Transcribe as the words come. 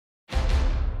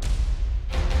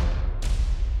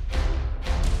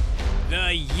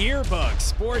The Yearbook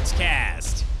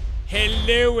Sportscast.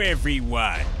 Hello,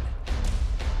 everyone.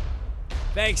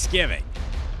 Thanksgiving.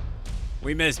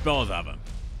 We missed both of them,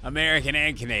 American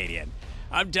and Canadian.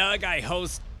 I'm Doug. I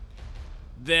host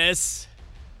this.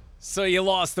 So you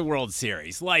lost the World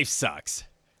Series. Life sucks.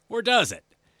 Or does it?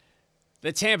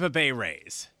 The Tampa Bay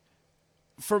Rays.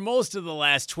 For most of the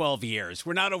last 12 years,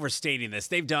 we're not overstating this,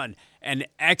 they've done an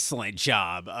excellent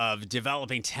job of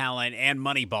developing talent and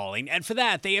moneyballing, and for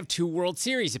that, they have 2 World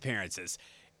Series appearances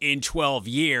in 12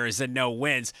 years and no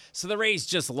wins. So the Rays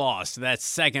just lost that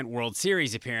second World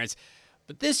Series appearance,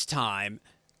 but this time,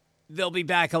 they'll be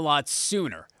back a lot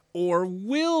sooner. Or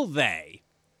will they?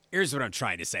 Here's what I'm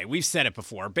trying to say. We've said it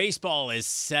before. Baseball is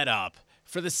set up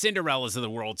for the Cinderellas of the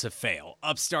world to fail.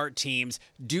 Upstart teams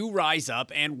do rise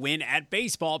up and win at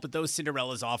baseball, but those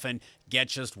Cinderellas often get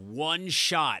just one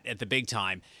shot at the big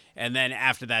time. And then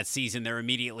after that season, they're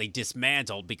immediately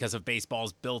dismantled because of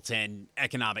baseball's built-in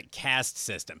economic caste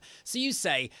system. So you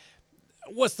say,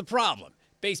 what's the problem?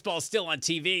 Baseball's still on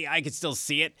TV. I can still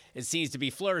see it. It seems to be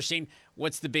flourishing.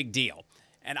 What's the big deal?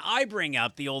 And I bring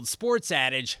up the old sports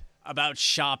adage about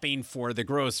shopping for the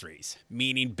groceries,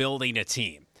 meaning building a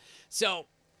team. So,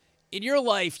 in your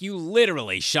life, you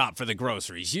literally shop for the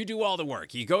groceries. You do all the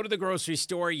work. You go to the grocery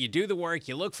store, you do the work,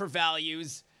 you look for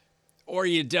values, or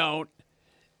you don't.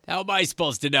 How am I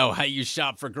supposed to know how you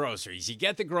shop for groceries? You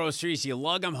get the groceries, you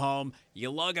lug them home,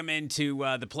 you lug them into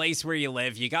the place where you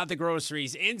live. You got the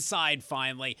groceries inside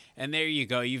finally, and there you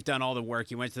go. You've done all the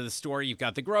work. You went to the store, you've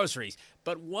got the groceries.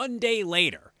 But one day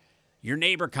later, your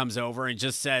neighbor comes over and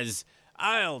just says,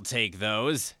 "I'll take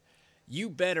those." You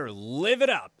better live it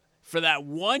up for that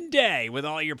one day with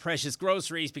all your precious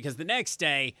groceries, because the next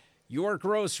day, your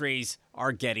groceries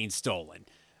are getting stolen.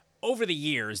 Over the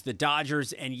years, the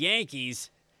Dodgers and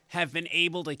Yankees have been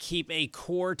able to keep a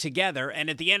core together, and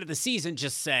at the end of the season,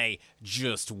 just say,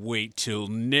 just wait till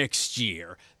next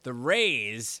year. The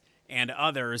Rays and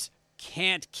others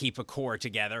can't keep a core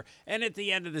together, and at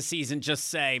the end of the season, just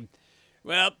say,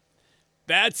 well,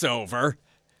 that's over.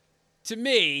 To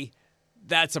me,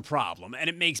 that's a problem, and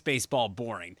it makes baseball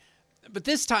boring. But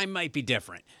this time might be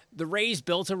different. The Rays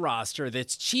built a roster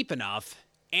that's cheap enough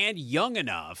and young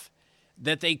enough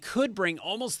that they could bring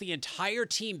almost the entire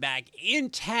team back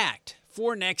intact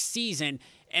for next season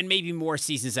and maybe more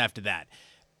seasons after that.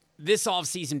 This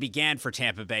offseason began for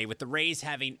Tampa Bay with the Rays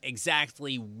having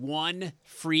exactly one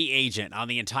free agent on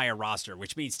the entire roster,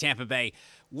 which means Tampa Bay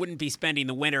wouldn't be spending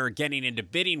the winter getting into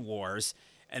bidding wars,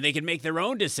 and they could make their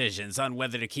own decisions on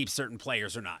whether to keep certain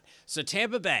players or not. So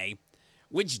Tampa Bay,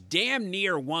 which damn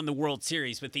near won the World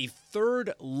Series with the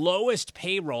 3rd lowest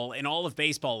payroll in all of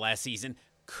baseball last season,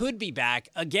 could be back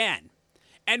again.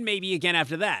 And maybe again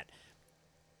after that.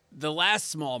 The last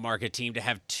small market team to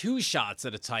have 2 shots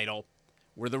at a title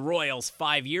were the Royals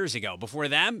 5 years ago. Before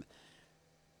them,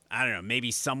 I don't know,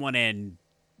 maybe someone in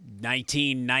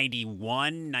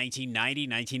 1991, 1990,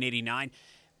 1989.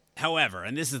 However,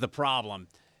 and this is the problem,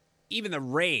 even the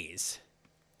Rays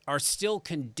are still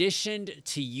conditioned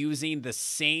to using the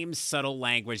same subtle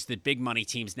language that big money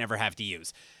teams never have to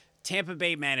use. Tampa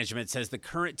Bay management says the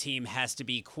current team has to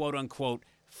be quote-unquote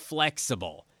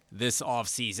flexible this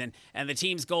offseason, and the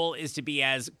team's goal is to be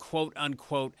as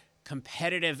quote-unquote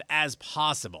competitive as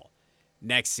possible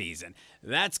next season.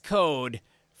 That's code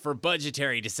for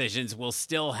budgetary decisions will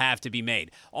still have to be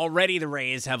made. Already the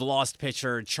Rays have lost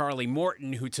pitcher Charlie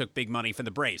Morton, who took big money from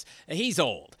the Braves. He's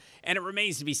old, and it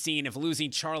remains to be seen if losing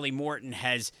Charlie Morton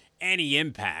has any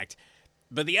impact.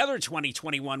 But the other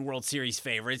 2021 World Series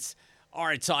favorites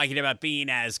aren't talking about being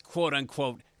as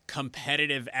quote-unquote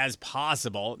competitive as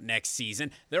possible next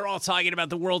season. They're all talking about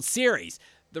the World Series.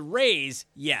 The Rays,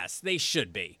 yes, they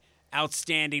should be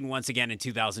outstanding once again in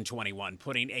 2021,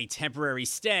 putting a temporary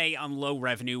stay on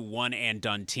low-revenue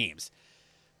one-and-done teams.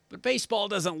 But baseball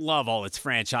doesn't love all its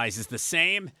franchises the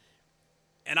same,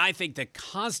 and I think that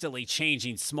constantly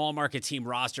changing small-market team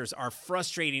rosters are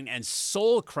frustrating and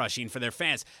soul-crushing for their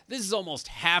fans. This is almost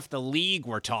half the league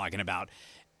we're talking about,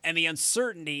 and the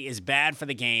uncertainty is bad for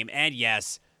the game, and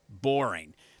yes,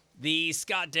 boring. The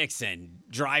Scott Dixon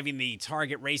driving the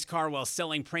Target race car while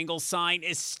selling Pringles sign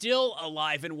is still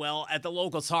alive and well at the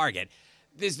local Target.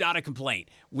 This is not a complaint.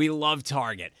 We love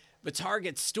Target. But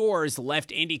Target stores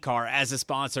left IndyCar as a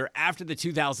sponsor after the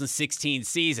 2016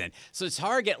 season. So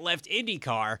Target left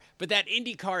IndyCar, but that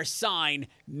IndyCar sign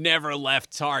never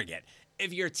left Target.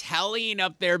 If you're tallying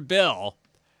up their bill,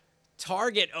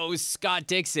 Target owes Scott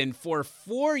Dixon for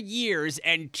 4 years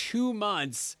and 2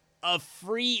 months of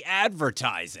free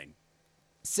advertising.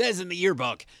 Says in the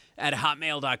yearbook at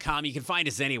hotmail.com. You can find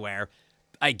us anywhere.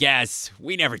 I guess.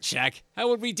 We never check. How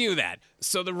would we do that?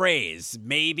 So the Rays,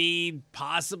 maybe,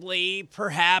 possibly,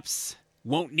 perhaps,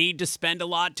 won't need to spend a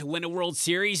lot to win a World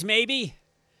Series, maybe?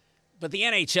 But the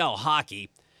NHL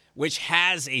hockey, which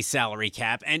has a salary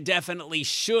cap and definitely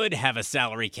should have a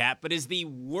salary cap, but is the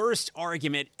worst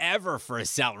argument ever for a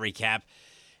salary cap,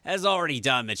 has already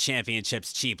done the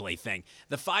championships cheaply thing.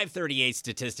 The 538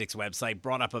 Statistics website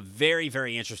brought up a very,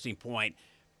 very interesting point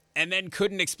and then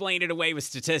couldn't explain it away with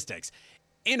statistics.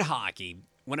 In hockey,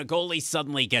 when a goalie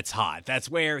suddenly gets hot, that's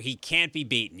where he can't be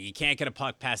beaten. You can't get a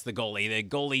puck past the goalie. The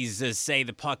goalies say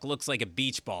the puck looks like a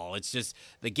beach ball. It's just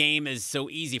the game is so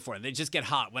easy for them. They just get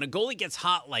hot. When a goalie gets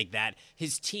hot like that,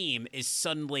 his team is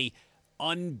suddenly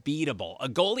unbeatable. A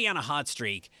goalie on a hot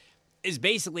streak is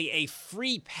basically a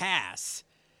free pass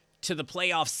to the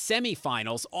playoff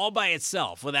semifinals all by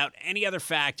itself without any other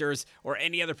factors or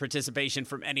any other participation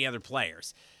from any other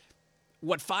players.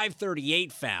 What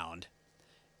 538 found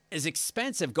is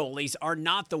expensive goalies are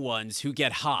not the ones who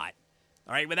get hot.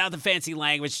 All right, without the fancy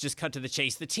language, just cut to the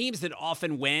chase. The teams that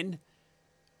often win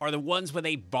are the ones with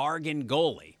a bargain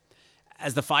goalie.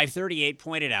 As the 538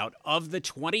 pointed out, of the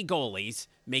 20 goalies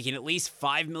making at least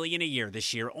 $5 million a year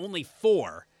this year, only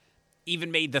 4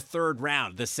 even made the third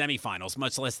round, the semifinals,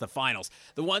 much less the finals.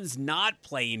 The ones not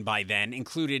playing by then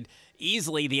included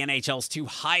easily the NHL's 2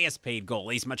 highest-paid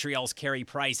goalies, Montreal's Carey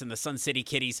Price and the Sun City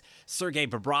Kitties' Sergei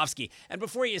Bobrovsky. And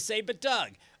before you say, but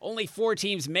Doug, only 4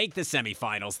 teams make the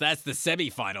semifinals. That's the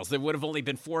semifinals. There would have only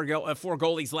been 4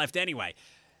 goalies left anyway.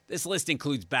 This list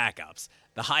includes backups.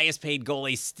 The highest-paid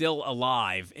goalie still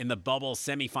alive in the bubble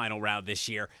semifinal round this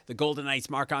year, the Golden Knights'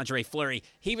 Marc-Andre Fleury,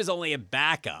 he was only a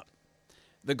backup.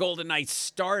 The Golden Knights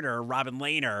starter, Robin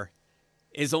Lehner,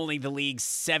 is only the league's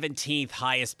 17th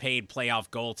highest-paid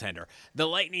playoff goaltender. The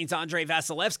Lightning's Andrei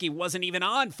Vasilevsky wasn't even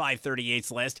on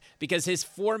 538's list because his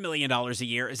 $4 million a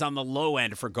year is on the low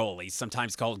end for goalies,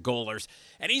 sometimes called goalers.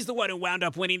 And he's the one who wound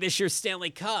up winning this year's Stanley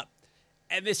Cup.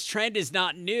 And this trend is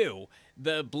not new.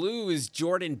 The Blues'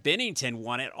 Jordan Binnington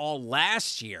won it all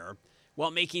last year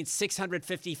while making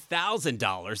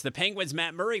 $650,000. The Penguins'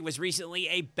 Matt Murray was recently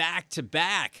a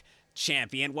back-to-back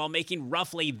champion while making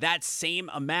roughly that same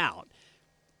amount.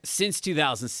 Since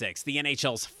 2006, the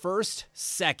NHL's first,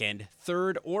 second,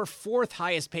 third, or fourth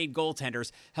highest-paid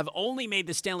goaltenders have only made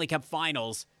the Stanley Cup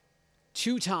Finals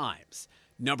 2 times.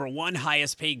 Number 1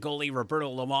 highest-paid goalie Roberto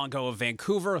Luongo of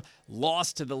Vancouver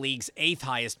lost to the league's 8th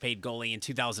highest-paid goalie in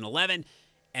 2011,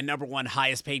 and number 1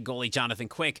 highest-paid goalie Jonathan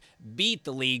Quick beat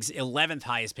the league's 11th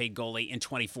highest-paid goalie in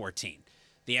 2014.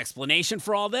 The explanation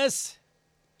for all this?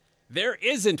 There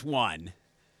isn't one.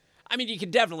 I mean, you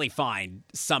can definitely find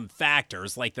some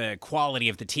factors, like the quality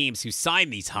of the teams who sign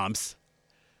these humps.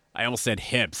 I almost said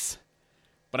hips,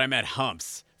 but I meant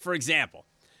humps. For example,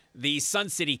 the Sun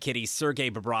City Kitties' Sergei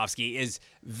Bobrovsky is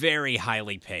very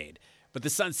highly paid, but the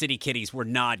Sun City Kitties were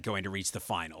not going to reach the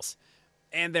finals.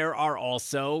 And there are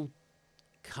also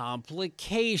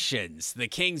complications. The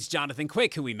Kings' Jonathan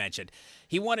Quick, who we mentioned,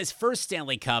 he won his first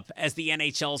Stanley Cup as the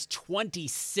NHL's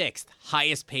 26th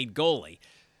highest-paid goalie.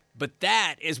 But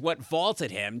that is what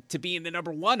vaulted him to being the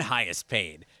number 1 highest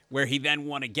paid, where he then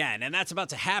won again. And that's about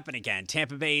to happen again.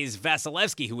 Tampa Bay's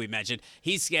Vasilevsky, who we mentioned,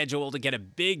 he's scheduled to get a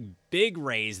big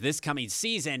raise this coming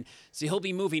season, so he'll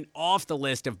be moving off the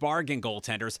list of bargain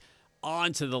goaltenders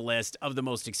onto the list of the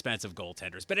most expensive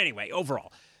goaltenders. But anyway,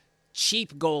 overall,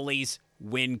 cheap goalies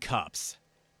win cups.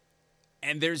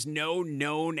 And there's no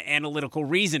known analytical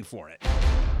reason for it.